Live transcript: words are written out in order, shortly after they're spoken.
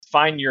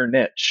find your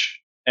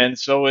niche. And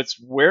so it's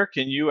where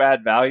can you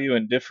add value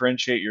and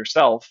differentiate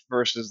yourself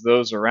versus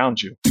those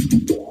around you.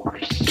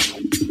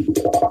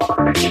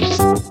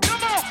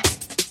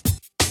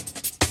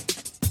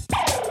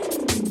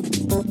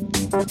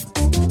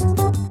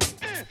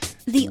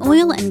 The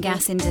oil and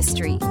gas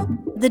industry,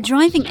 the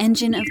driving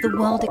engine of the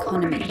world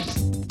economy,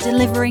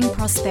 delivering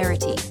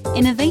prosperity,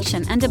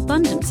 innovation, and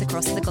abundance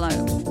across the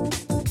globe.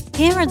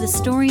 Here are the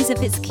stories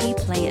of its key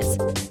players,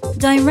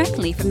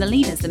 directly from the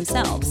leaders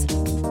themselves.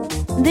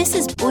 This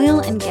is Oil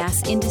and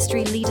Gas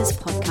Industry Leaders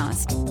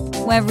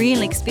Podcast, where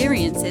real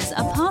experiences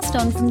are passed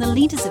on from the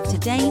leaders of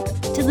today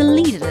to the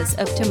leaders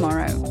of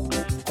tomorrow.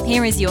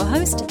 Here is your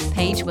host,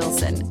 Paige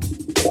Wilson.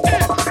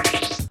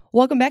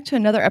 Welcome back to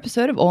another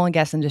episode of Oil and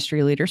Gas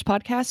Industry Leaders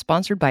Podcast,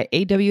 sponsored by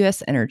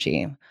AWS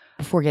Energy.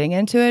 Before getting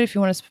into it, if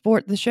you want to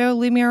support the show,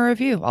 leave me a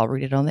review. I'll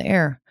read it on the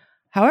air.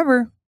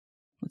 However,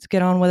 let's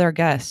get on with our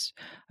guest.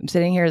 I'm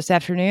sitting here this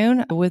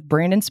afternoon with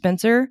Brandon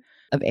Spencer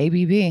of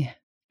ABB.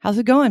 How's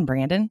it going,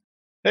 Brandon?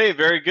 Hey,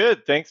 very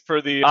good. Thanks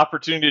for the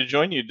opportunity to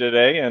join you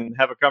today and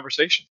have a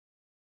conversation.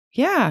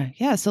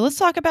 Yeah. So let's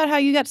talk about how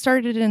you got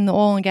started in the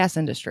oil and gas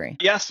industry.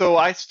 Yeah, so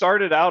I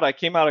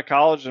came out of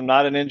college. I'm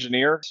not an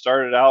engineer.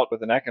 Started out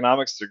with an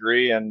economics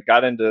degree and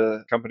got into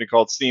a company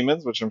called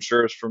Siemens, which I'm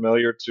sure is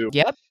familiar to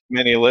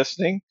many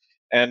listening.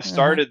 And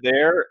started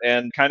there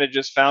and kind of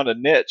just found a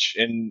niche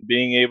in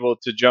being able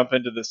to jump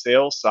into the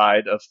sales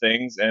side of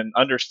things and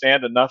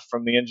understand enough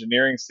from the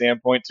engineering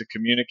standpoint to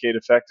communicate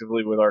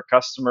effectively with our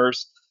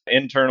customers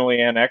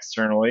internally and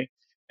externally,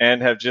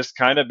 and have just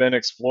kind of been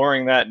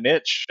exploring that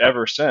niche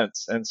ever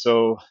since. And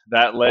so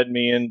that led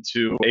me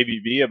into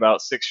ABB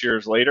about 6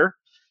 years later.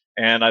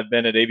 And I've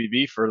been at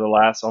ABB for the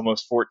last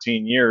almost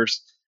 14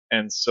 years.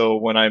 And so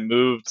when I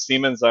moved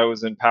Siemens, I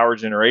was in power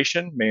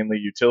generation, mainly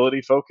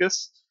utility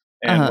focus.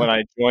 And when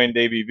I joined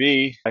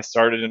ABB, I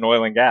started in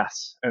oil and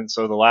gas. And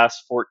so the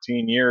last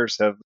 14 years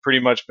have pretty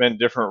much been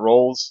different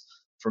roles,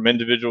 from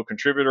individual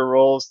contributor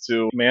roles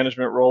to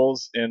management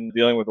roles in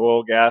dealing with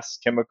oil, gas,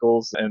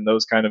 chemicals, and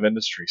those kind of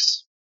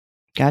industries.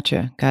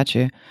 Gotcha.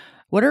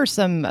 What are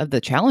some of the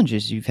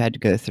challenges you've had to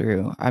go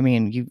through? I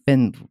mean, you've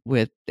been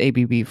with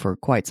ABB for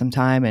quite some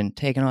time and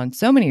taken on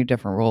so many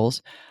different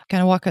roles.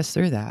 Kind of walk us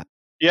through that.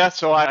 Yeah,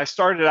 so I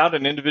started out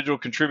in individual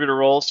contributor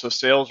roles, so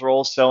sales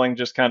roles, selling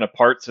just kind of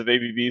parts of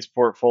ABB's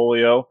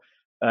portfolio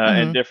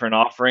and different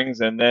offerings,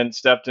 and then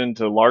stepped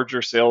into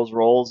larger sales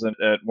roles. And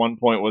at one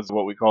point was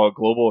what we call a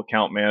global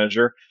account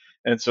manager.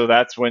 And so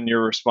that's when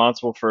you're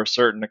responsible for a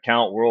certain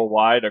account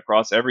worldwide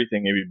across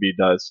everything ABB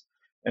does.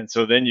 And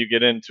so then you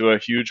get into a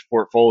huge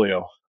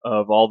portfolio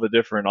of all the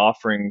different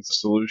offerings,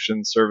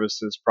 solutions,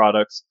 services,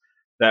 products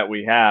that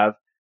we have,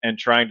 and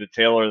trying to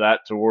tailor that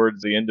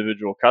towards the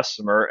individual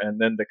customer.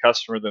 And then the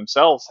customer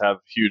themselves have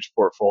huge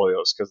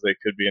portfolios because they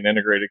could be an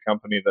integrated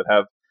company that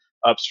have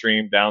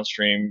upstream,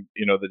 downstream,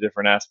 the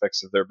different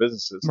aspects of their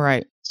businesses.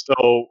 Right.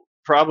 So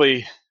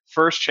probably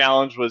first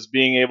challenge was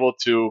being able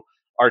to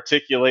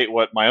articulate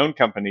what my own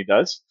company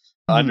does,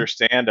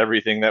 understand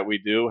everything that we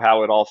do,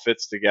 how it all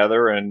fits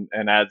together and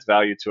adds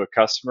value to a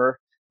customer,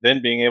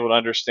 then being able to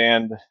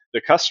understand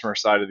the customer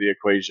side of the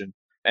equation,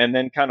 and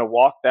then kind of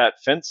walk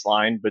that fence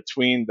line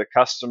between the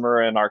customer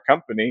and our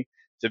company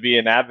to be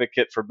an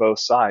advocate for both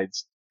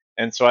sides.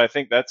 And so I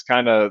think that's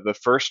kind of the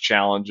first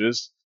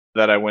challenges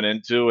that I went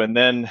into. And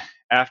then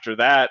after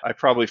that, I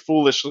probably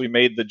foolishly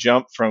made the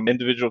jump from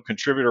individual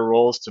contributor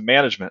roles to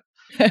management.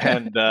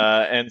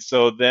 And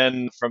so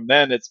then from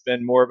then it's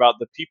been more about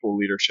the people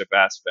leadership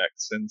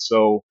aspects. And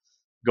so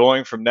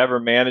going from never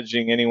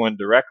managing anyone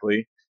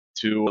directly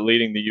to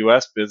leading the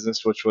U.S.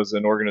 business, which was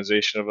an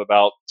organization of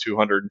about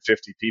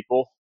 250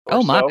 people.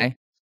 Oh my.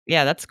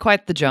 Yeah, that's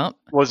quite the jump.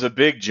 Was a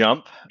big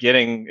jump,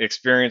 getting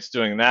experience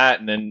doing that.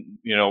 And then,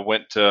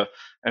 went to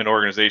an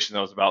organization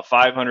that was about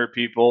 500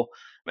 people.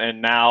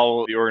 And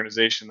now the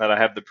organization that I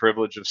have the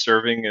privilege of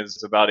serving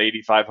is about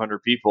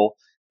 8,500 people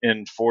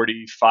in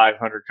 45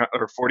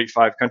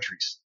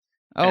 countries.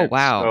 Oh,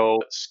 wow. So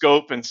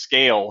scope and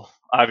scale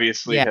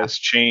obviously has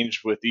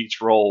changed with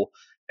each role,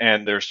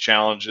 and there's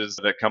challenges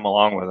that come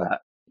along with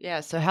that.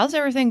 Yeah. So how's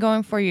everything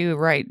going for you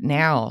right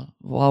now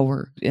while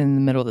we're in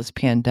the middle of this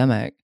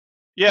pandemic?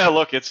 Yeah,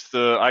 look,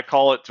 I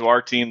call it to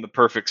our team the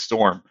perfect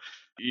storm.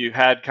 You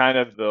had kind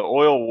of the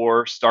oil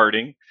war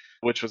starting,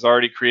 which was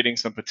already creating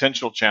some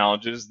potential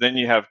challenges. Then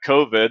you have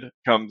COVID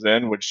comes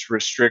in, which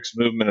restricts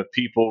movement of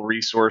people,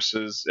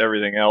 resources,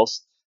 everything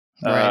else,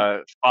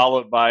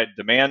 followed by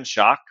demand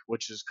shock,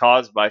 which is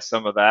caused by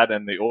some of that,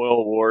 and the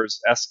oil wars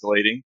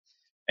escalating.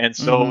 And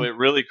so it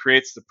really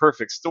creates the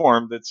perfect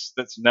storm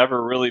that's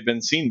never really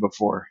been seen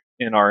before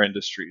in our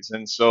industries.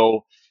 And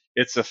so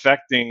it's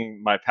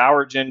affecting my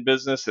power gen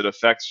business. It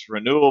affects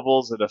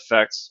renewables. It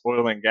affects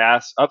oil and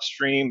gas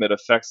upstream. It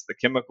affects the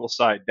chemical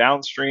side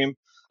downstream,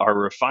 our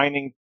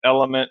refining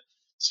element.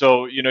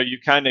 So, you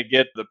kind of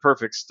get the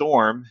perfect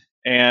storm.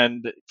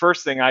 And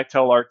first thing I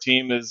tell our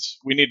team is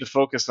we need to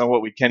focus on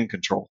what we can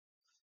control.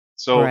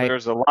 So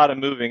there's a lot of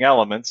moving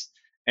elements.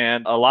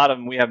 And a lot of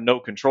them we have no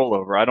control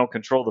over. I don't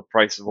control the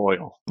price of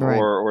oil Right.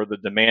 or the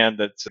demand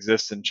that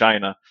exists in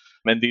China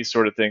and these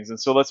sort of things. And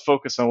so let's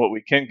focus on what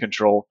we can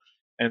control.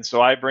 And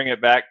so I bring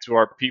it back to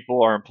our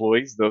people, our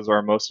employees. Those are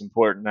our most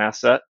important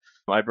asset.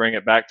 I bring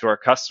it back to our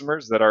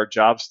customers that our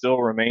job still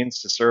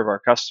remains to serve our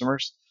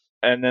customers.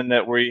 And then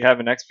that we have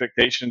an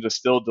expectation to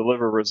still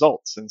deliver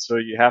results. And so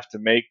you have to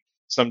make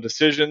some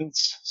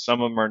decisions.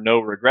 Some of them are no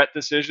regret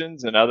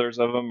decisions, and others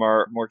of them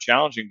are more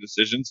challenging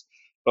decisions.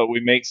 But we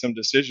make some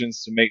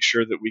decisions to make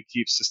sure that we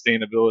keep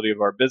sustainability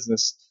of our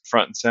business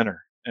front and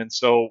center. And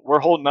so we're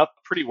holding up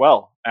pretty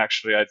well,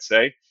 actually, I'd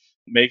say,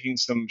 making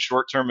some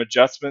short term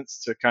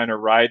adjustments to kind of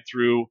ride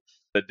through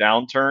the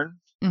downturn.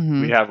 We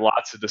Mm-hmm. have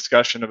lots of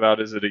discussion about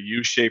is it a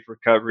U shaped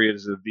recovery,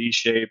 is it a V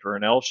shape or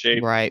an L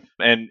shape? Right.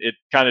 And it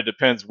kind of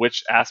depends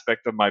which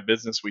aspect of my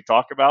business we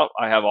talk about.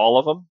 I have all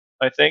of them,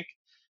 I think.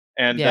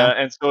 Yeah.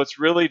 And so it's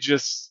really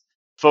just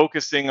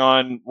focusing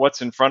on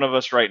what's in front of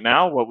us right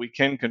now, what we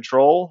can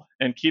control,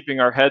 and keeping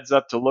our heads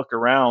up to look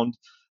around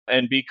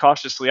and be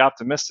cautiously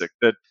optimistic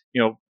that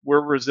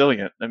we're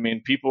resilient. I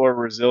mean, people are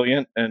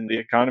resilient, and the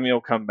economy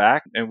will come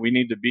back, and we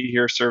need to be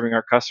here serving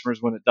our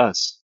customers when it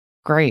does.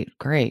 Great,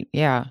 great.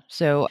 Yeah.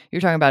 So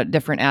you're talking about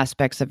different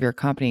aspects of your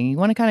company. You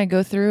want to kind of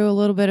go through a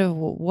little bit of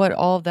what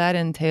all of that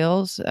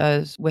entails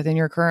as within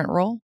your current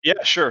role?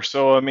 Yeah, sure.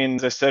 So, I mean,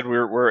 as I said,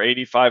 we're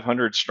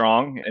 8,500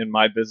 strong in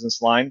my business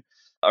line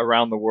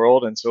around the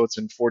world, and so it's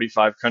in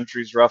 45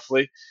 countries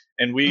roughly.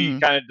 And we Hmm.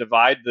 kind of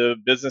divide the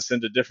business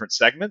into different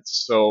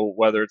segments. So,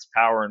 whether it's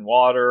power and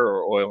water,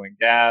 or oil and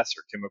gas,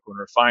 or chemical and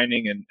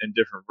refining, and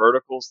different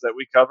verticals that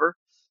we cover.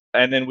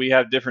 And then we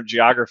have different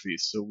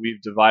geographies. So,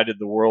 we've divided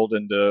the world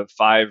into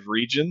 5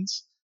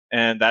 regions,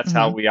 and that's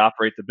how Hmm. we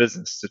operate the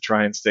business to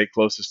try and stay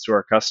closest to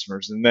our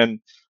customers. And then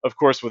of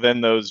course,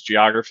 within those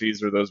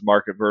geographies or those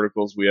market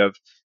verticals, we have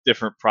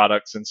different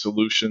products and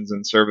solutions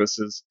and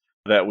services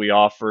that we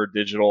offer,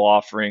 digital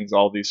offerings,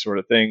 all these sort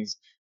of things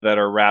that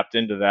are wrapped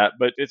into that.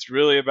 But it's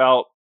really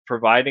about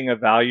providing a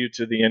value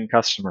to the end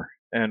customer.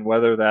 And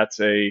whether that's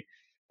an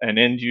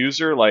end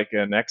user like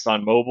an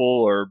ExxonMobil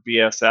or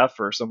BSF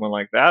or someone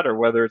like that, or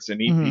whether it's an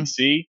Hmm.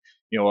 EPC,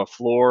 a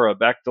Fluor, a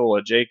Bechtel,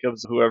 a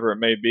Jacobs, whoever it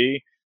may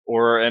be,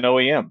 or an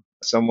OEM,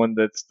 someone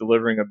that's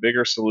delivering a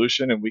bigger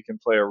solution and we can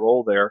play a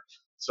role there.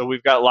 So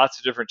we've got lots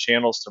of different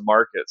channels to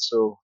market.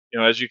 So,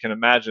 as you can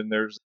imagine,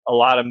 there's a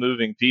lot of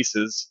moving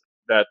pieces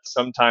that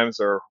sometimes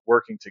are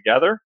working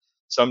together,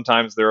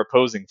 sometimes they're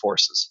opposing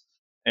forces.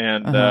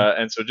 Uh-huh.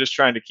 And so just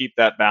trying to keep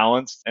that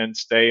balanced and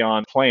stay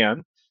on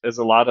plan is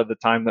a lot of the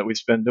time that we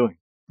spend doing.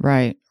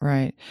 Right,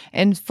 right.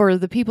 And for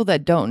the people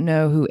that don't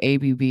know who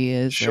ABB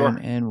is Sure.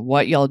 and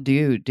what y'all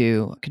do,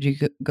 could you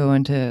go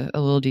into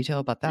a little detail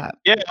about that?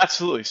 Yeah,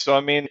 absolutely. So,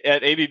 I mean,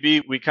 at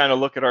ABB, we kind of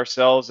look at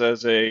ourselves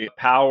as a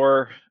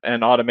power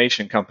and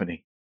automation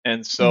company. And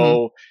Hmm.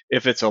 so,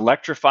 if it's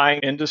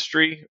electrifying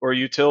industry or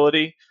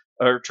utility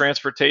or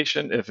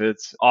transportation, if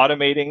it's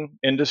automating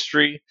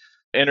industry,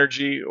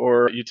 energy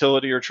or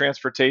utility or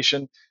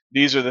transportation,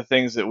 these are the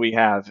things that we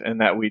have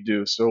and that we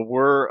do. So,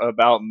 we're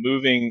about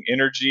moving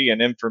energy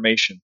and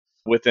information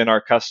within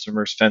our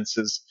customers'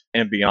 fences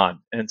and beyond.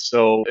 And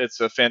so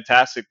it's a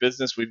fantastic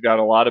business. We've got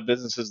a lot of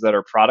businesses that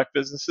are product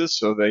businesses.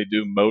 So they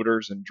do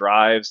motors and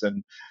drives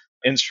and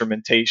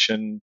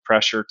instrumentation,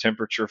 pressure,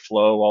 temperature,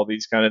 flow, all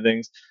these kind of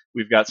things.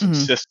 We've got some Hmm.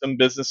 system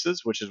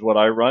businesses, which is what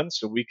I run.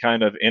 So we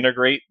kind of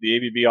integrate the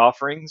ABB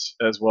offerings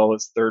as well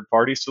as third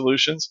party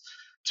solutions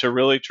to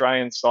really try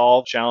and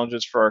solve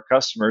challenges for our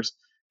customers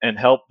and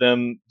help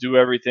them do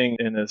everything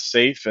in as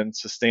safe and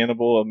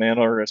sustainable a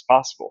manner as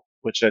possible,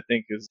 which I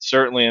think is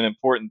certainly an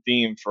important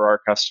theme for our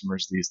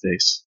customers these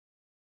days.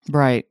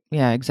 Right.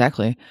 Yeah,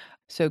 exactly.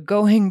 So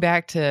going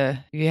back to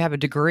you have a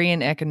degree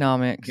in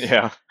economics,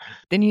 Yeah,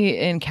 then you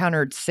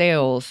encountered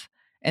sales,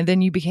 and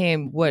then you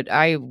became what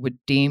I would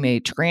deem a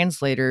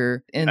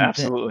translator in the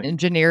absolutely.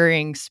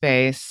 engineering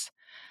space.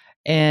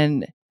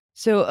 And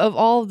so, of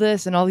all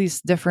this and all these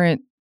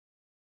different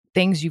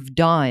things you've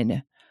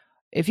done,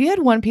 if you had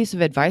one piece of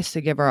advice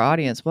to give our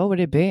audience, what would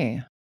it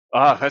be?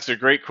 Ah, that's a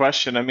great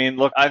question. I mean,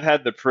 look, I've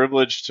had the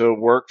privilege to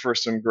work for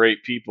some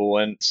great people.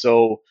 And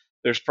so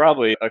there's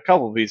probably a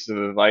couple pieces of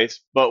advice,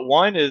 but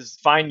one is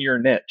find your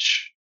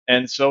niche.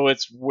 And so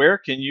it's where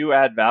can you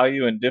add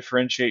value and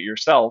differentiate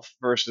yourself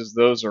versus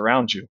those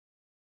around you?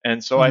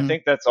 And so I Hmm.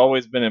 think that's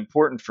always been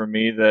important for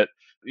me that,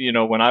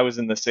 when I was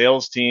in the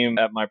sales team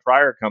at my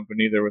prior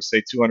company, there was,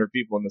 say, 200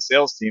 people in the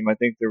sales team. I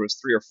think there was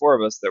 3 or 4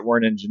 of us that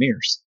weren't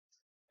engineers.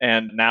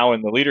 And now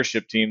in the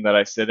leadership team that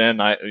I sit in,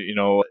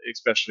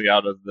 especially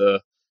out of the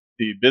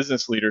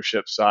business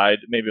leadership side,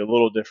 maybe a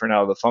little different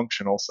out of the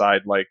functional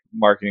side, like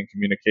marketing,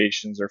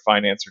 communications, or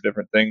finance, or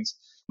different things.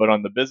 But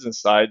on the business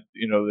side,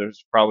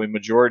 there's probably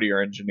majority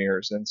are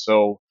engineers, and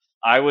so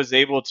I was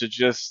able to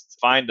just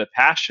find a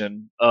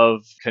passion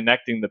of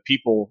connecting to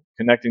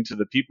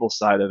the people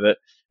side of it,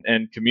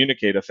 and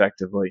communicate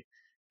effectively.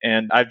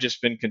 And I've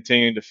just been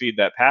continuing to feed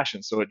that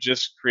passion. So it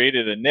just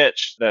created a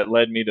niche that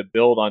led me to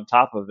build on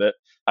top of it.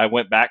 I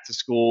went back to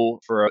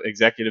school for an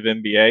executive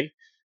MBA,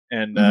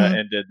 and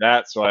did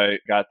that. So I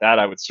got that.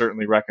 I would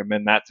certainly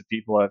recommend that to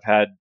people. I've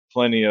had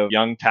plenty of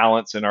young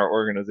talents in our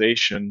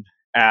organization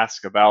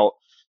ask about,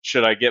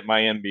 should I get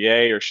my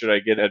MBA or should I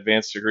get an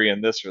advanced degree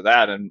in this or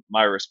that? And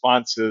my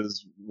response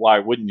is, why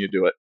wouldn't you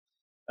do it?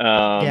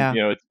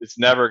 It's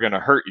never going to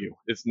hurt you.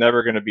 It's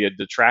never going to be a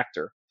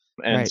detractor.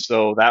 And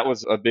so that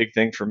was a big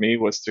thing for me,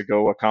 was to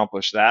go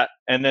accomplish that.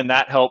 And then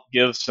that helped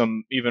give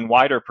some even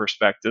wider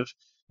perspective,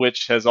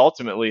 which has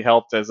ultimately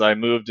helped as I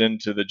moved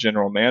into the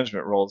general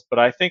management roles. But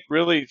I think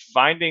really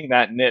finding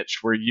that niche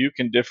where you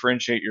can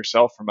differentiate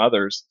yourself from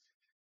others.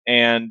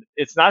 And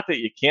it's not that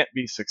you can't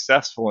be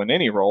successful in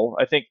any role.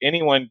 I think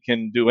anyone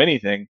can do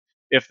anything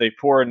if they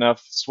pour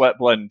enough sweat,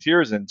 blood, and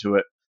tears into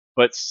it.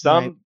 But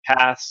some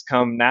paths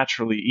come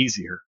naturally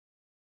easier.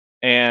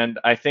 And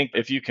I think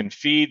if you can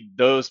feed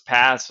those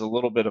paths a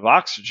little bit of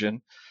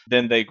oxygen,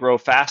 then they grow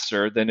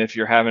faster than if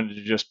you're having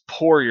to just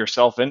pour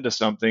yourself into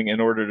something in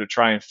order to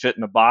try and fit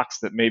in a box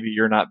that maybe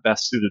you're not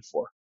best suited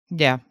for.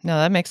 Yeah, no,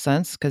 that makes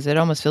sense, because it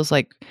almost feels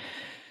like,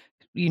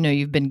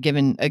 you've been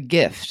given a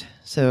gift,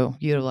 so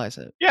utilize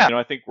it. Yeah,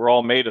 I think we're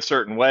all made a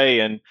certain way,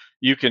 and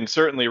you can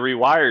certainly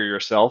rewire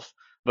yourself,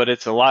 but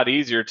it's a lot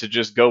easier to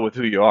just go with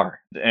who you are.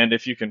 And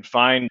if you can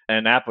find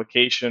an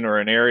application or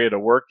an area to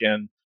work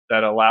in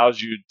that allows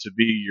you to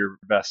be your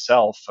best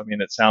self. I mean,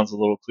 it sounds a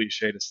little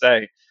cliche to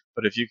say,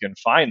 but if you can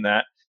find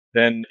that,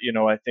 then,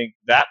 I think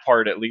that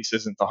part at least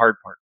isn't the hard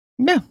part.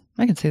 Yeah,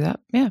 I can see that.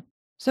 Yeah.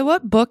 So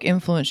what book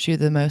influenced you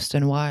the most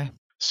and why?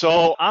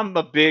 So I'm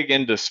a big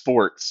into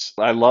sports.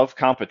 I love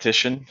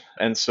competition.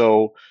 And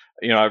so,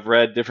 I've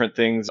read different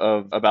things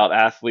about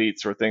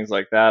athletes or things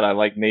like that. I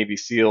like Navy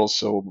SEALs.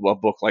 So a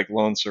book like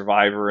Lone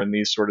Survivor and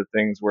these sort of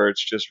things, where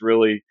it's just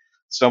really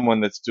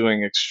someone that's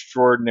doing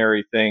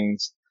extraordinary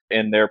things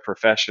in their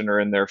profession or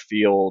in their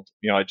field.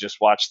 I just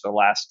watched The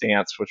Last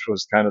Dance, which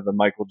was kind of the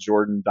Michael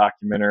Jordan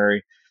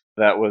documentary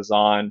that was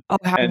on. Oh,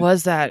 how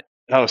was that?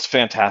 That was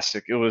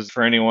fantastic. It was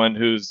for anyone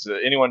who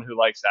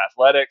likes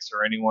athletics,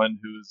 or anyone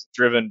who's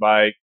driven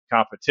by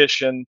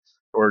competition,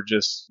 or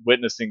just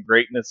witnessing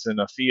greatness in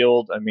a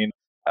field. I mean,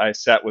 I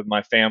sat with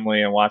my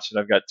family and watched it.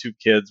 I've got two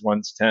kids,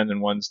 one's 10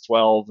 and one's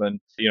 12. And,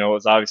 it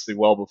was obviously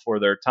well before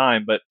their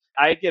time, but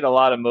I get a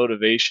lot of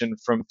motivation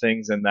from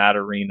things in that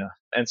arena.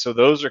 And so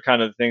those are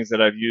kind of the things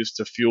that I've used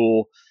to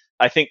fuel,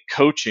 I think,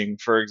 coaching.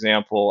 For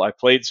example, I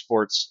played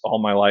sports all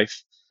my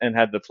life and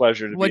had the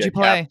pleasure to What'd be you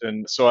play?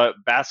 captain. So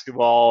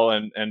basketball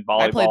and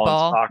volleyball, I played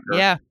ball. and soccer.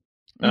 Yeah.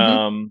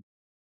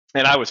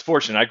 And I was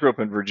fortunate. I grew up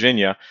in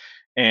Virginia,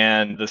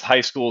 and the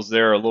high schools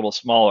there are a little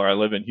smaller. I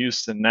live in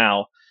Houston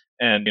now.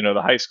 And,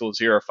 the high schools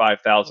here are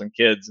 5,000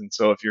 kids. And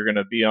so if you're going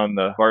to be on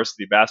the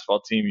varsity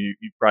basketball team, you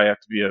probably have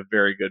to be a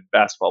very good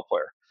basketball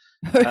player.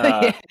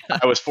 Yeah.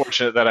 I was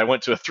fortunate that I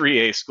went to a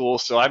 3A school,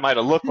 so I might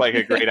have looked like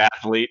a great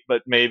athlete,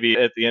 but maybe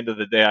at the end of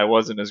the day, I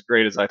wasn't as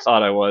great as I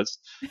thought I was.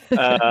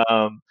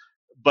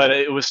 But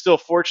it was still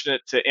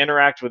fortunate to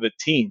interact with a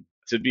team,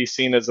 to be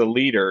seen as a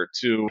leader,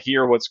 to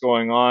hear what's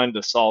going on,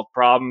 to solve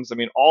problems. I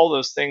mean, all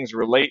those things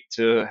relate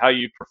to how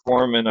you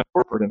perform in a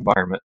corporate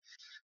environment.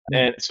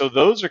 And so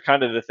those are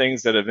kind of the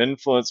things that have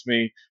influenced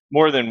me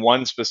more than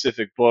one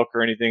specific book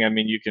or anything. I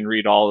mean, you can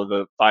read all of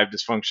the 5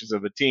 dysfunctions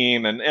of a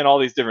team and all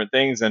these different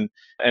things, and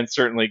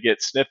certainly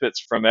get snippets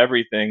from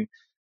everything.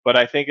 But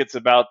I think it's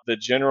about the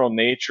general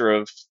nature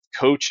of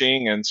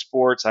coaching and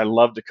sports. I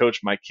love to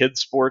coach my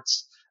kids'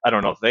 sports. I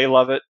don't know if they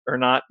love it or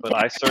not, but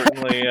I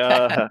certainly,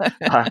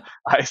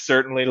 I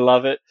certainly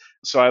love it.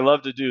 So I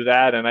love to do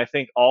that. And I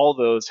think all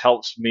those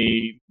helps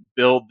me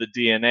build the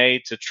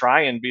DNA to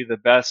try and be the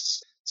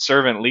best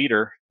servant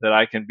leader that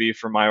I can be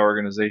for my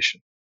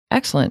organization.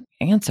 Excellent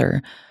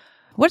answer.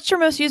 What's your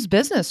most used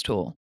business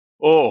tool?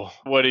 Oh,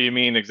 what do you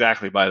mean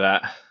exactly by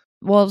that?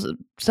 Well,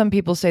 some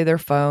people say their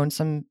phone.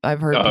 I've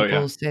heard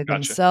people say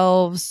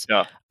themselves.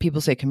 Yeah. People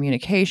say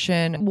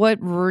communication. What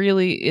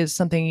really is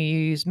something you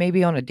use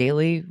maybe on a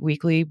daily,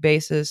 weekly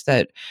basis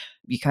that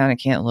you kind of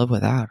can't live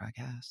without, I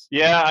guess?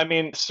 Yeah, I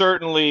mean,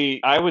 certainly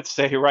I would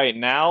say right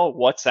now,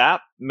 WhatsApp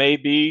may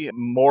be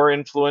more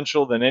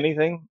influential than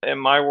anything in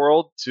my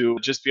world, to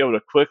just be able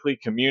to quickly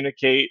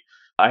communicate.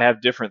 I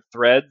have different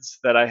threads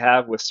that I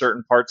have with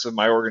certain parts of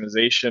my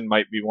organization,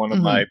 might be one of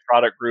my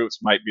product groups,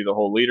 might be the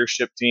whole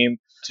leadership team,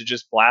 to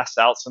just blast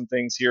out some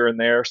things here and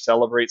there,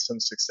 celebrate some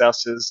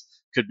successes.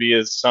 Could be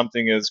as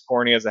something as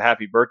corny as a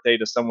happy birthday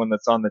to someone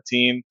that's on the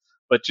team,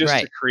 but just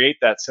to create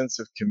that sense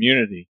of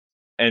community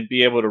and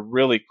be able to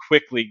really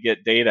quickly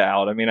get data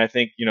out. I mean, I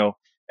think,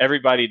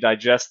 everybody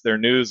digests their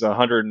news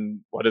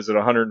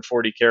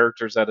 140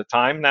 characters at a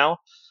time now.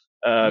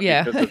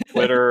 Because of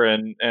Twitter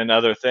and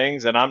other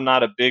things. And I'm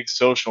not a big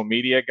social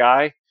media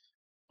guy.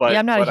 But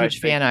I'm not a huge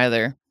fan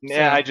either.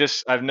 Yeah, I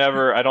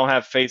don't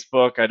have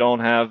Facebook. I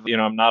don't have,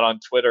 I'm not on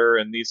Twitter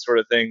and these sort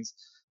of things.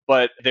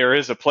 But there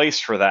is a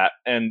place for that,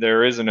 and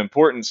there is an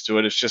importance to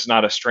it. It's just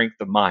not a strength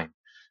of mine.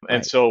 Right.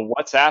 And so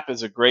WhatsApp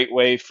is a great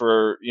way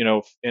for,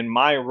 in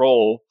my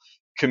role,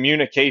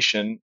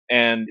 communication.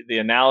 And the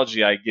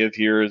analogy I give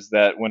here is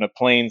that when a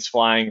plane's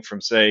flying from,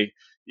 say,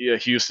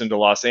 Houston to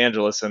Los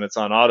Angeles and it's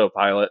on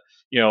autopilot,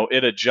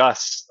 it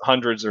adjusts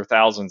hundreds or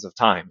thousands of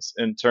times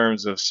in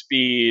terms of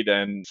speed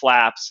and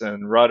flaps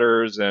and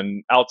rudders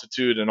and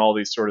altitude and all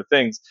these sort of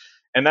things.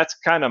 And that's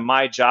kind of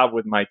my job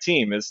with my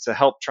team, is to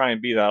help try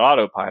and be that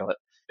autopilot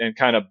and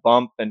kind of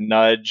bump and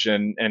nudge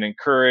and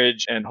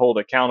encourage and hold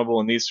accountable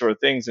and these sort of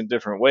things in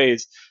different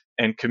ways.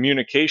 And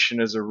communication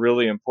is a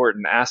really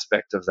important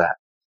aspect of that.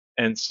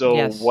 And so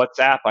Yes.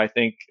 WhatsApp, I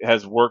think,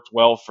 has worked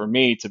well for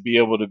me to be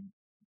able to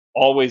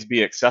always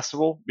be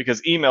accessible,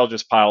 because email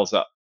just piles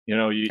up.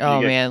 Let me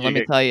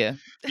tell you.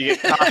 You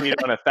get copied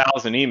on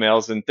 1,000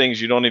 emails and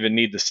things you don't even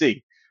need to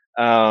see.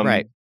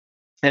 Right.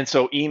 And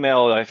so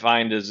email, I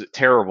find, is a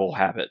terrible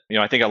habit.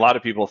 I think a lot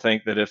of people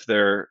think that if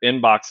their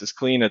inbox is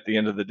clean at the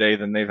end of the day,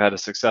 then they've had a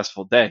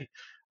successful day.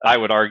 I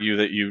would argue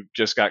that you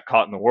just got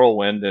caught in the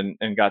whirlwind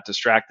and got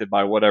distracted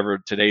by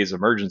whatever today's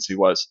emergency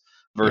was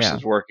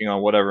versus working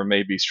on whatever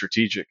may be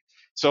strategic.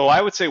 So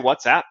I would say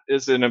WhatsApp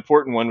is an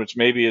important one, which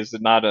maybe is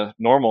not a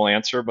normal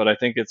answer, but I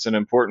think it's an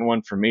important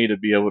one for me to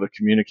be able to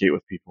communicate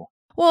with people.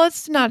 Well,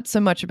 it's not so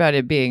much about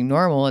it being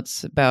normal.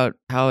 It's about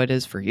how it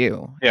is for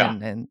you. Yeah.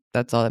 And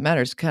that's all that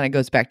matters. Kind of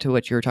goes back to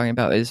what you were talking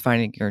about, is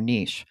finding your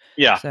niche.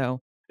 Yeah.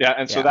 So,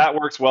 so that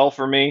works well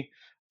for me.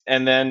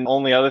 And then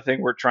only other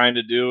thing we're trying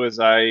to do is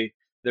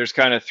there's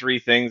kind of three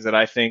things that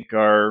I think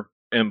are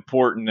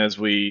important as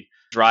we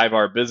drive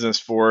our business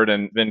forward,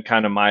 and been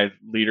kind of my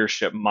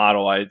leadership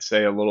model, I'd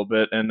say, a little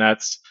bit. And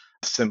that's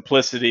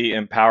simplicity,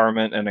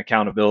 empowerment, and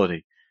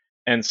accountability.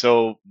 And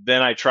so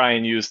then I try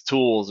and use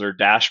tools or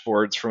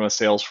dashboards from a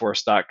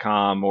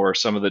Salesforce.com or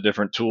some of the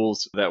different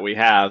tools that we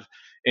have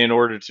in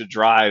order to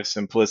drive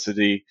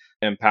simplicity,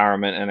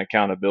 empowerment, and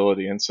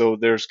accountability. And so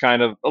there's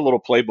kind of a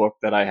little playbook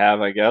that I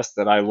have, I guess,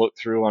 that I look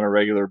through on a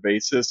regular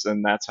basis.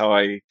 And that's how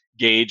I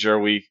gauge, are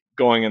we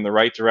going in the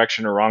right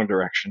direction or wrong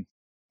direction?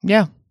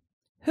 Yeah.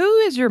 Who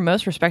is your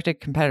most respected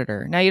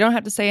competitor? Now, you don't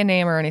have to say a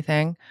name or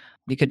anything.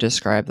 You could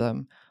describe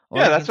them.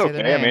 Yeah, that's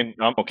okay. I mean,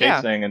 I'm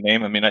okay saying a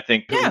name. I mean, I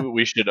think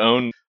we should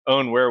own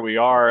where we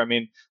are. I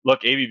mean,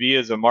 look, ABB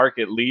is a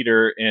market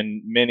leader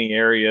in many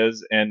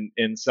areas, and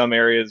in some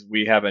areas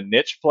we have a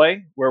niche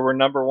play where we're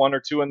number one or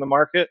two in the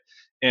market.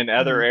 In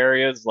other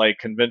areas, like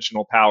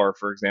conventional power,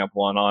 for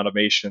example, on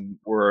automation,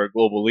 we're a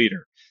global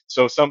leader.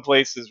 So some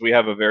places we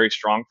have a very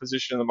strong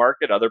position in the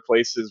market. Other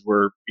places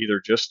we're either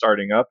just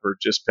starting up or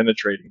just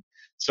penetrating.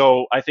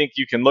 So I think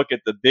you can look at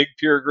the big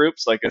peer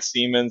groups like a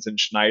Siemens and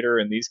Schneider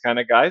and these kind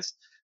of guys.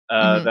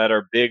 That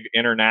are big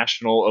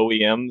international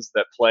OEMs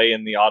that play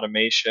in the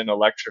automation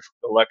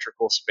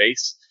electrical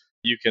space.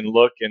 You can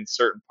look in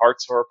certain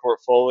parts of our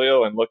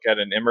portfolio and look at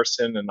an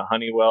Emerson and a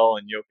Honeywell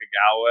and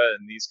Yokogawa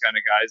and these kind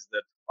of guys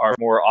that are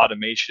more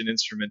automation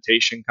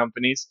instrumentation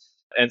companies.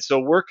 And so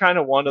we're kind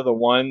of one of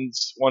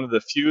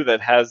the few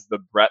that has the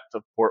breadth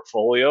of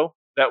portfolio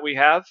that we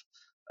have.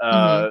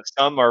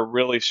 Some are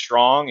really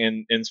strong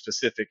in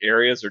specific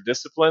areas or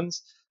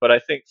disciplines, but I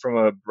think from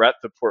a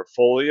breadth of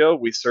portfolio,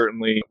 we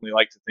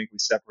like to think we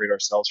separate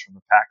ourselves from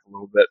the pack a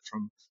little bit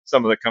from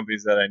some of the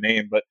companies that I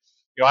named. But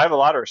I have a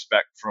lot of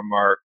respect from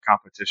our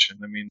competition.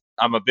 I mean,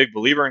 I'm a big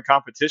believer in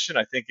competition.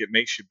 I think it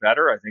makes you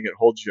better. I think it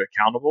holds you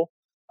accountable.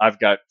 I've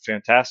got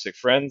fantastic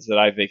friends that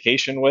I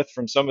vacation with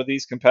from some of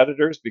these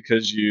competitors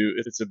because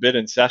it's a bit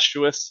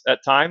incestuous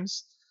at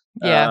times.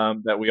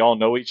 That we all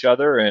know each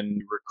other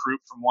and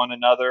recruit from one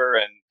another,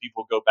 and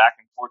people go back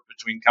and forth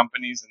between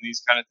companies and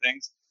these kind of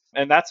things.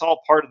 And that's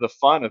all part of the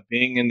fun of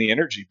being in the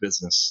energy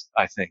business,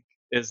 I think,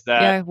 is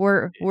that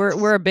we're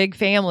a big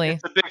family.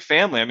 It's a big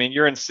family. I mean,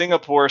 you're in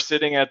Singapore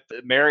sitting at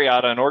the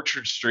Marriott on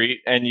Orchard Street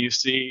and you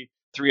see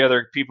three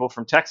other people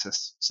from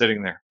Texas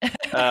sitting there.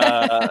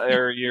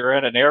 Or you're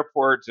at an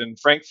airport in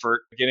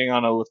Frankfurt getting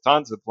on a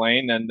Lufthansa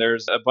plane and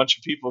there's a bunch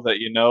of people that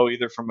you know,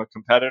 either from a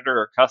competitor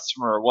or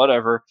customer or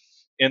whatever,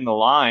 in the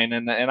line.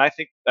 And I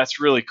think that's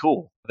really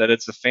cool that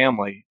it's a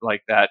family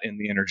like that in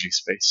the energy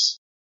space.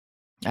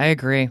 I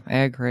agree.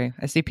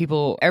 I see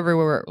people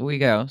everywhere we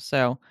go.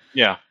 So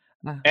yeah.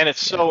 And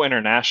it's so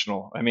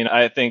international. I mean,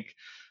 I think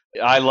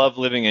I love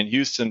living in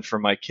Houston for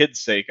my kids'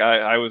 sake.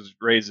 I was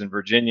raised in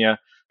Virginia,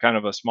 kind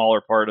of a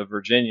smaller part of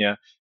Virginia.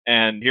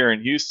 And here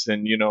in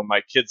Houston, my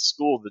kids'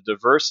 school, the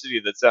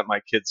diversity that's at my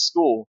kids'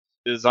 school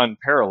is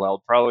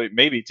unparalleled, probably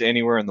maybe to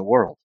anywhere in the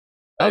world.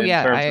 In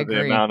terms of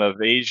the amount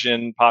of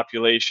Asian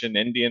population,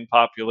 Indian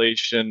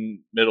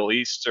population, Middle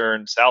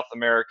Eastern, South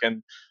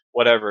American,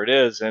 whatever it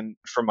is. And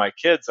for my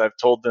kids, I've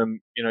told them,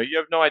 you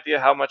have no idea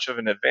how much of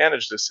an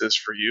advantage this is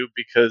for you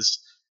because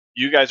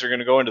you guys are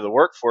going to go into the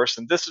workforce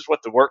and this is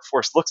what the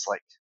workforce looks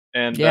like.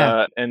 And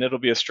it'll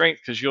be a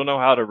strength because you'll know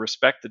how to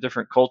respect the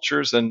different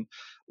cultures and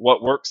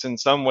what works in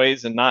some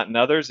ways and not in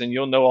others. And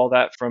you'll know all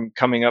that from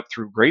coming up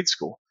through grade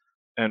school.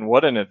 And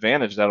what an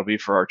advantage that'll be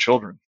for our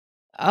children.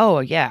 Oh,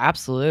 yeah,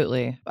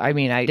 absolutely. I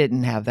mean, I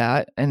didn't have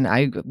that. And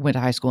I went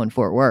to high school in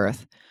Fort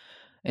Worth.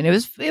 And it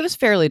was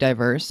fairly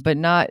diverse, but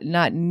not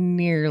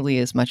nearly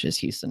as much as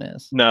Houston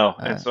is. No.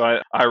 And so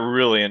I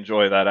really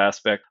enjoy that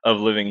aspect of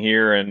living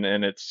here. And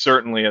it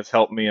certainly has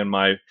helped me in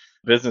my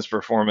business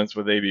performance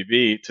with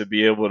ABB to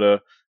be able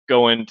to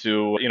go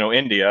into,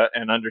 India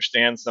and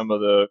understand some of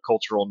the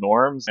cultural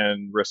norms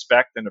and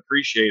respect and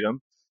appreciate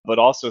them, but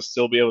also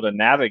still be able to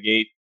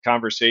navigate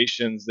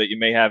conversations that you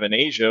may have in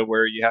Asia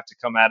where you have to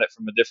come at it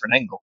from a different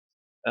angle.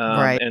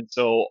 Right. And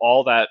so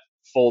all that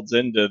folds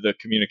into the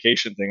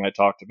communication thing I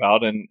talked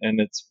about, and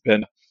it's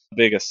been a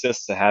big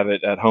assist to have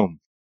it at home.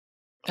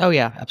 Oh,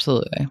 yeah,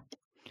 absolutely.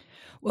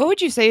 What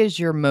would you say is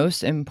your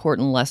most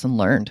important lesson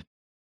learned?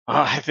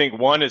 I think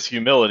one is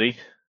humility.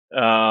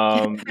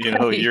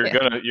 You're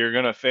Yeah.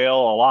 gonna fail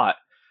a lot,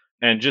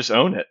 and just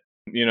own it.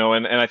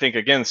 And I think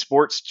again,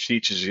 sports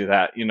teaches you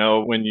that.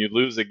 When you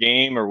lose a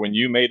game, or when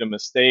you made a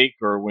mistake,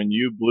 or when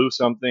you blew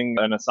something,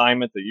 an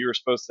assignment that you were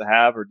supposed to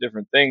have, or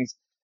different things,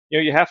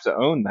 you have to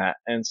own that.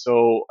 And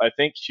so I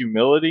think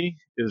humility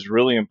is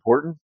really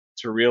important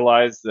to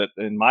realize that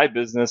in my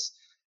business,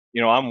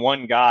 I'm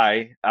one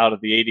guy out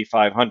of the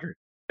 8,500.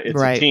 It's a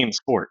Right. team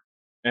sport.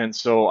 And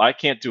so I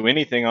can't do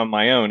anything on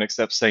my own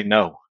except say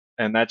no.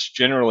 And that's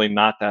generally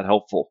not that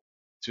helpful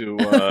to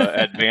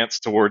advance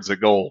towards a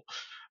goal.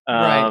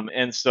 Right.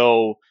 And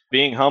so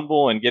being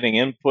humble and getting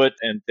input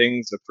and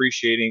things,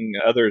 appreciating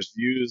others'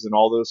 views and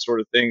all those sort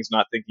of things,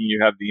 not thinking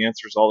you have the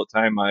answers all the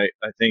time, I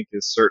think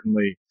is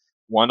certainly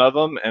one of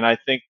them. And I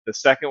think the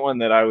second one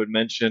that I would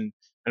mention,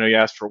 I know you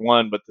asked for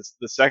one, but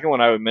the second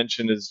one I would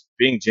mention is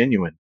being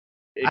genuine.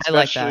 I like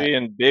that. Especially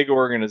in big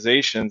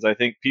organizations, I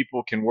think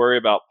people can worry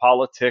about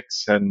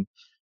politics and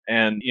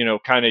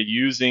kind of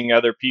using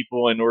other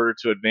people in order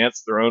to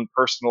advance their own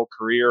personal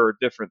career or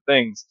different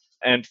things.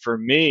 And for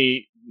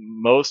me,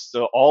 most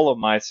of all of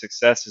my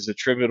success is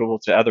attributable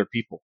to other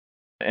people.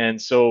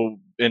 And so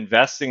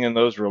investing in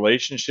those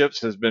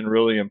relationships has been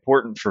really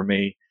important for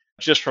me,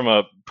 just from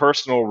a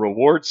personal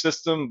reward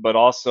system, but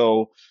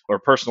also, or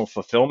personal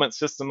fulfillment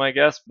system, I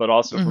guess, but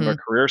also from a Hmm.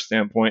 career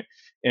standpoint.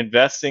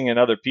 Investing in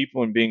other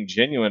people and being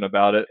genuine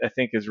about it, I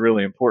think, is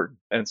really important.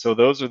 And so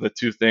those are the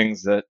two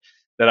things that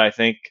I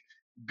think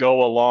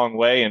go a long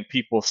way and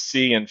people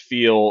see and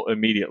feel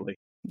immediately.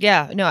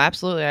 Yeah, no,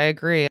 absolutely. I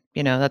agree.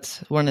 That's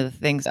one of the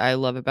things I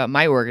love about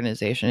my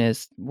organization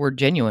is we're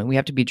genuine. We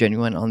have to be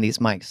genuine on these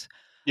mics.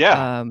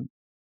 Yeah. Um,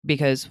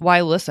 because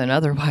why listen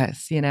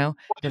otherwise, it You doesn't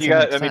make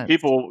got, I mean, sense.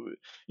 people,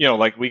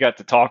 like we got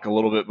to talk a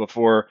little bit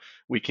before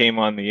we came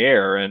on the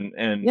air, and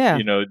Yeah.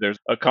 there's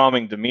a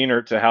calming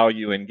demeanor to how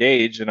you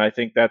engage, and I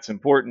think that's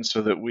important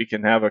so that we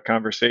can have a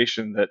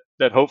conversation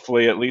that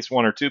hopefully at least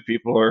one or two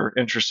people are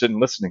interested in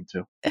listening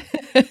to.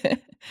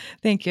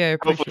 Thank you. I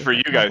Hopefully appreciate for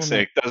you that guys'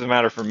 compliment. sake. Doesn't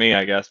matter for me,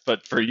 I guess,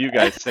 but for you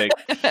guys' sake.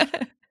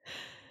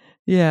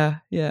 Yeah,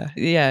 yeah.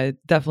 Yeah,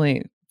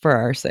 definitely for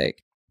our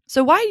sake.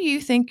 So why do you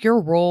think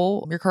your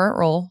current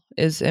role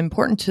is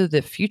important to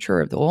the future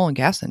of the oil and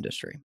gas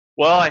industry?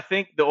 Well, I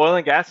think the oil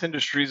and gas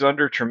industry is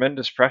under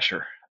tremendous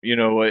pressure.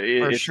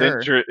 For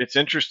sure. It's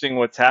interesting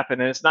what's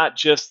happened, and it's not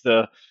just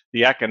the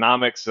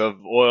economics of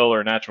oil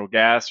or natural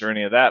gas or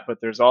any of that, but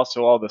there's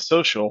also all the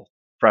social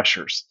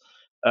pressures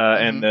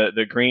and Mhm.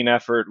 the green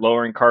effort,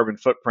 lowering carbon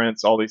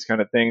footprints, all these kind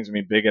of things. I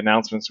mean, big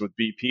announcements with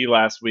BP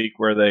last week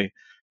where they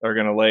are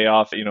going to lay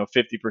off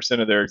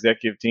 50% of their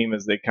executive team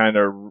as they kind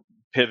of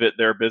pivot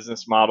their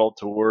business model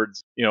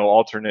towards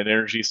alternate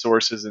energy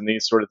sources and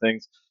these sort of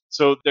things.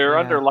 So they're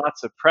under Yeah.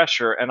 lots of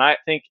pressure. And I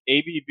think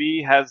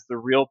ABB has the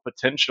real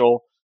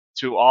potential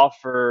to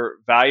offer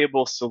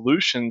valuable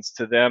solutions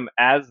to them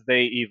as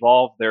they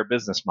evolve their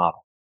business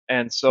model.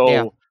 And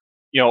Yeah. so,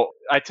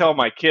 I tell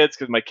my kids,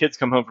 because my kids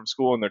come home from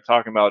school and they're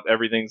talking about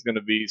everything's going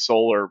to be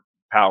solar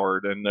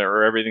powered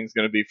or everything's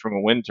going to be from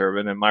a wind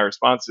turbine. And my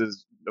response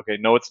is, okay,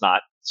 no, it's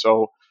not.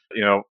 So,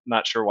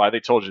 not sure why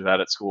they told you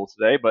that at school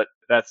today, but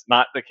that's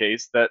not the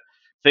case. That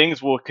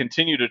things will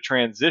continue to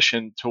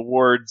transition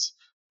towards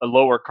a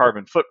lower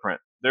carbon footprint.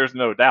 There's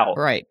no doubt.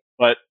 Right.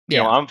 But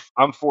Yeah.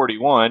 I'm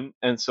 41,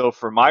 and so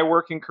for my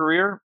working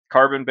career,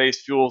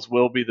 carbon-based fuels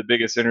will be the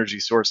biggest energy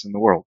source in the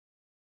world.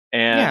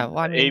 Yeah, And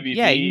well, I mean,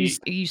 yeah,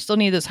 ABB, you still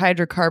need those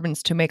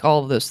hydrocarbons to make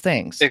all of those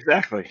things.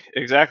 exactly.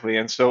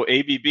 And so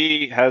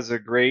ABB has a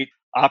great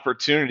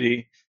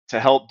opportunity to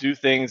help do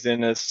things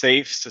in a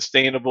safe,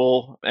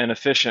 sustainable, and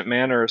efficient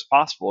manner as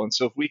possible. And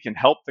so if we can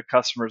help the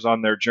customers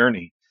on their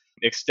journey,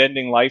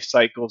 extending life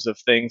cycles of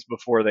things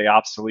before they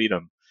obsolete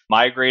them,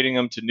 migrating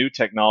them to new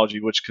technology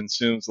which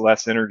consumes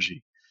less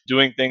energy,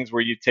 doing things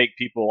where you take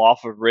people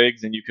off of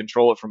rigs and you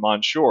control it from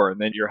onshore,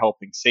 and then you're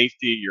helping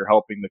safety, you're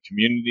helping the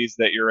communities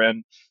that you're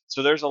in.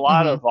 So there's a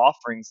lot Mhm. of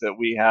offerings that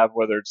we have,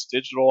 whether it's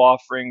digital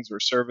offerings or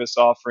service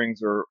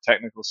offerings or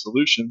technical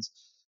solutions,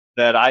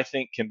 that I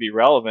think can be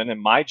relevant.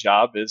 And my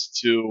job is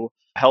to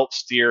help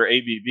steer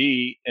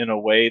ABB in a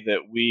way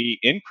that we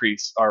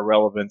increase our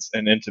relevance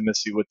and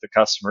intimacy with the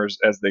customers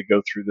as they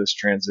go through this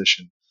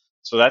transition.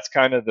 So that's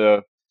kind of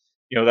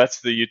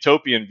that's the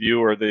utopian view,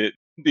 or the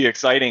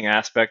exciting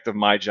aspect of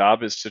my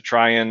job, is to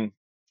try and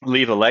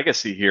leave a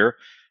legacy here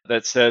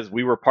that says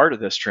we were part of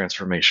this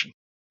transformation.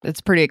 It's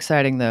pretty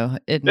exciting though,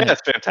 isn't Yeah, it?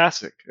 it's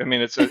fantastic. I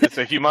mean, it's a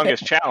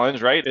humongous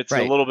challenge, right? It's a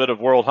Right. little bit of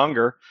world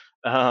hunger,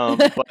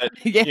 but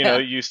Yeah.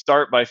 you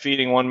start by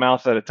feeding one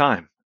mouth at a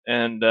time,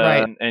 And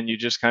Right. and you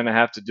just kind of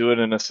have to do it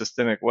in a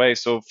systemic way.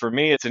 So for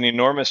me, it's an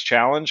enormous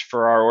challenge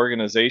for our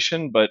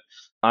organization, but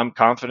I'm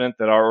confident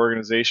that our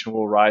organization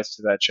will rise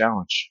to that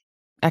challenge.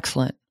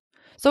 Excellent.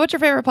 So what's your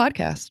favorite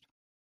podcast?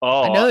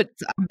 Oh, I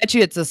bet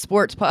you it's a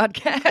sports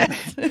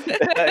podcast.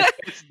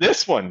 it's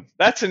this one.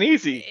 That's an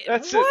easy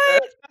answer.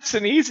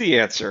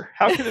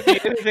 How could it be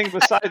anything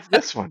besides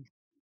this one?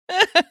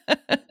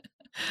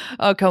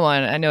 Oh, come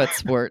on. I know it's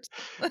sports.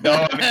 No,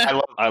 I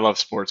mean, I love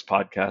sports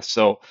podcasts.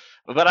 So,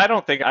 but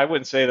I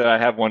wouldn't say that I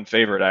have one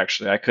favorite,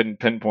 actually. I couldn't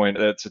pinpoint.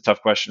 It's a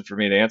tough question for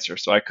me to answer.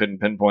 So I couldn't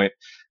pinpoint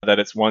that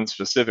it's one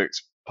specific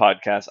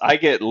podcast. I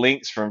get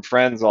links from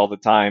friends all the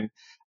time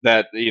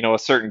that, a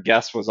certain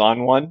guest was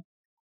on one.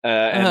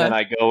 And then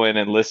I go in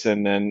and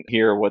listen and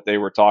hear what they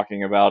were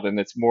talking about. And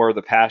it's more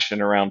the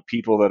passion around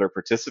people that are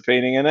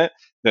participating in it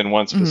than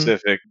one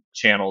specific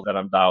channel that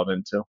I'm dialed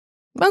into.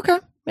 Okay.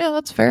 Yeah,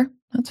 that's fair.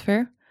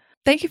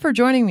 Thank you for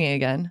joining me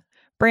again.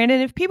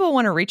 Brandon, if people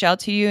want to reach out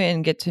to you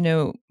and get to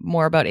know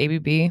more about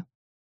ABB. Yeah,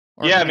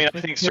 I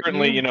think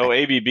certainly,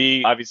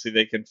 ABB, obviously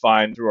they can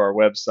find through our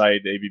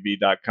website,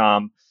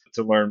 abb.com,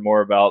 to learn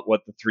more about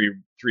what the three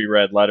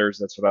red letters,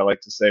 that's what I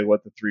like to say,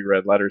 what the three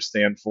red letters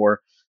stand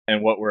for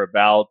and what we're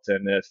about,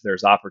 and if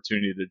there's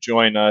opportunity to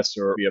join us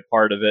or be a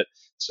part of it.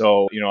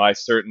 So, I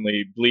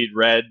certainly bleed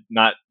red,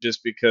 not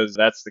just because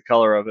that's the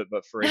color of it,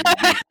 but for ABB.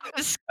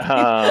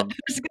 I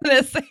was going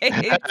to say,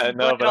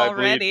 no, but I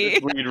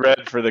bleed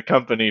red for the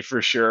company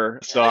for sure.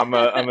 So I'm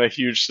a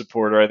huge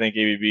supporter. I think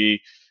ABB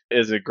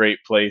is a great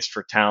place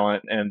for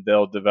talent, and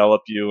they'll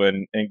develop you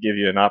and give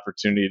you an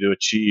opportunity to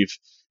achieve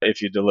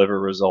if you deliver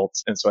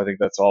results. And so I think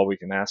that's all we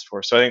can ask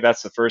for. So I think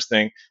that's the first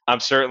thing. I'm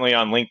certainly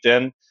on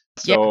LinkedIn.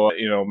 So,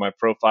 my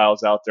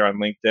profile's out there on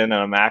LinkedIn, and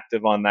I'm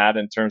active on that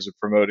in terms of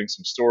promoting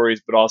some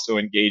stories, but also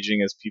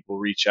engaging as people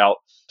reach out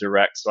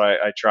direct. So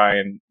I try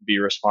and be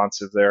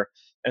responsive there.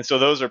 And so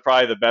those are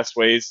probably the best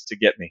ways to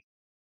get me.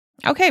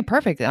 Okay,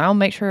 perfect. I'll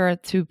make sure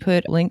to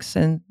put links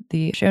in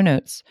the show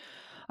notes.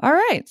 All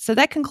right. So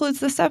that concludes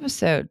this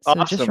episode. So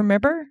awesome. just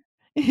remember,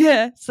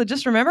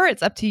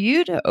 it's up to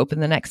you to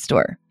open the next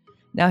door.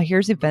 Now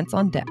here's Events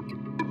on Deck.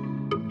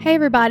 Hey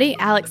everybody,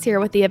 Alex here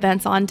with the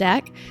Events on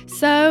Deck.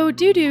 So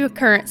due to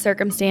current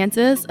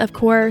circumstances, of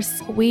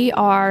course, we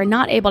are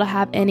not able to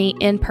have any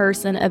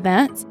in-person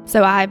events.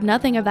 So I have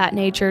nothing of that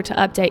nature to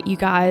update you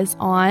guys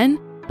on,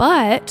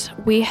 but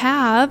we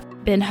have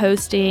been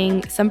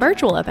hosting some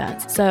virtual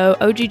events. So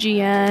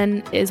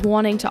OGGN is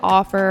wanting to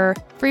offer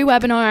free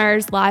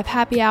webinars, live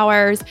happy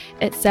hours,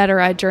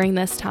 etc. during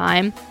this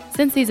time.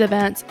 Since these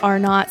events are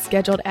not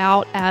scheduled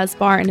out as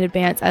far in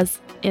advance as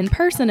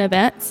in-person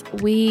events,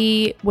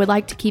 we would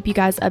like to keep you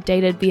guys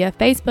updated via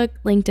Facebook,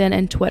 LinkedIn,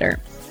 and Twitter.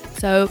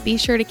 So be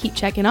sure to keep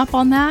checking up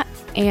on that,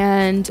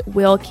 and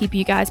we'll keep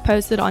you guys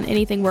posted on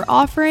anything we're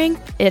offering.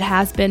 It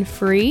has been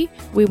free.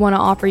 We want to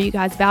offer you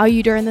guys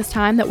value during this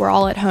time that we're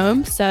all at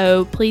home,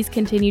 so please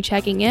continue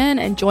checking in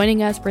and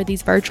joining us for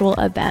these virtual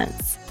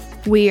events.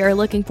 We are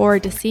looking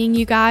forward to seeing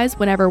you guys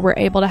whenever we're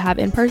able to have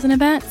in-person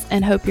events,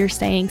 and hope you're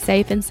staying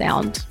safe and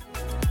sound.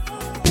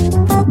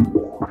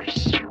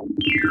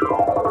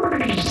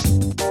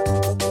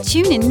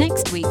 Tune in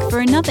next week for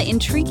another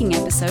intriguing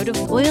episode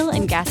of Oil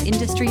and Gas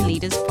Industry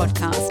Leaders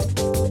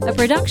Podcast, a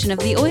production of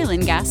the Oil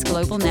and Gas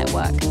Global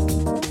Network.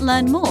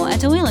 Learn more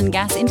at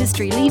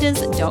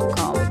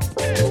oilandgasindustryleaders.com.